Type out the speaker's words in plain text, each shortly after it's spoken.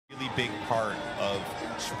big part of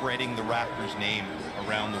spreading the Raptors name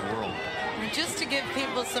around the world. Just to give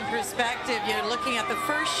people some perspective, you're looking at the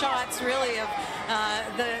first shots really of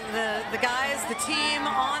the guys, the team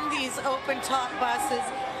on these open top buses,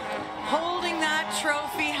 holding that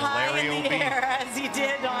trophy high in the air as he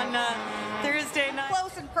did on Thursday night.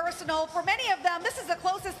 Close and personal. For many of them, this is the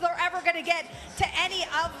closest they're ever going to get to any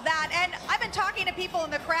of that. And I've been talking to people in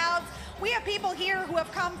the crowds. We have people here who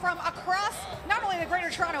have come from across not only the Greater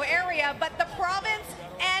Toronto area, but the province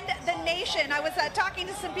and the nation. I was talking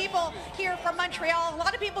to some people here from Montreal. A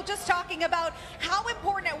lot of people just talking about how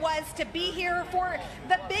important it was to be here for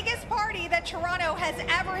the biggest party that Toronto has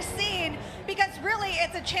ever seen, because really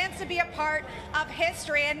it's a chance to be a part of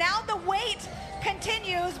history. And now the wait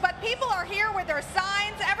continues, but people are here with their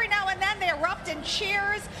signs. Every now and then they erupt in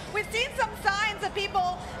cheers. We've seen some signs of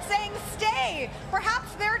people saying stay.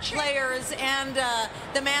 Perhaps they're players and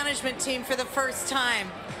the management team for the first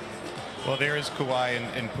time. Well, there is Kawhi,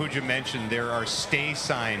 and Pooja mentioned there are stay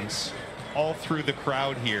signs all through the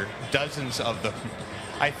crowd here, dozens of them.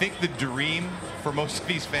 I think the dream for most of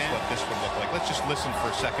these fans, what this would look like. Let's just listen for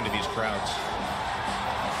a second to these crowds.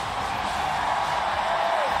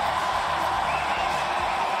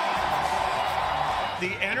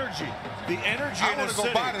 The energy I want to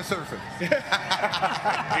go by the surfing.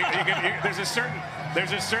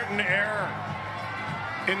 there's a certain air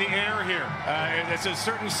in the air here. It's a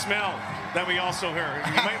certain smell that we also hear.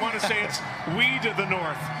 You might want to say it's weed of the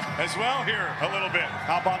north as well here a little bit.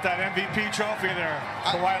 How about that MVP trophy there?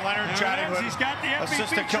 Kawhi Leonard chatting with He's got the MVP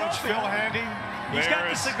assistant coach trophy. Phil Handy. He's got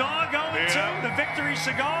the cigar going too, the victory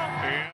cigar. Yeah.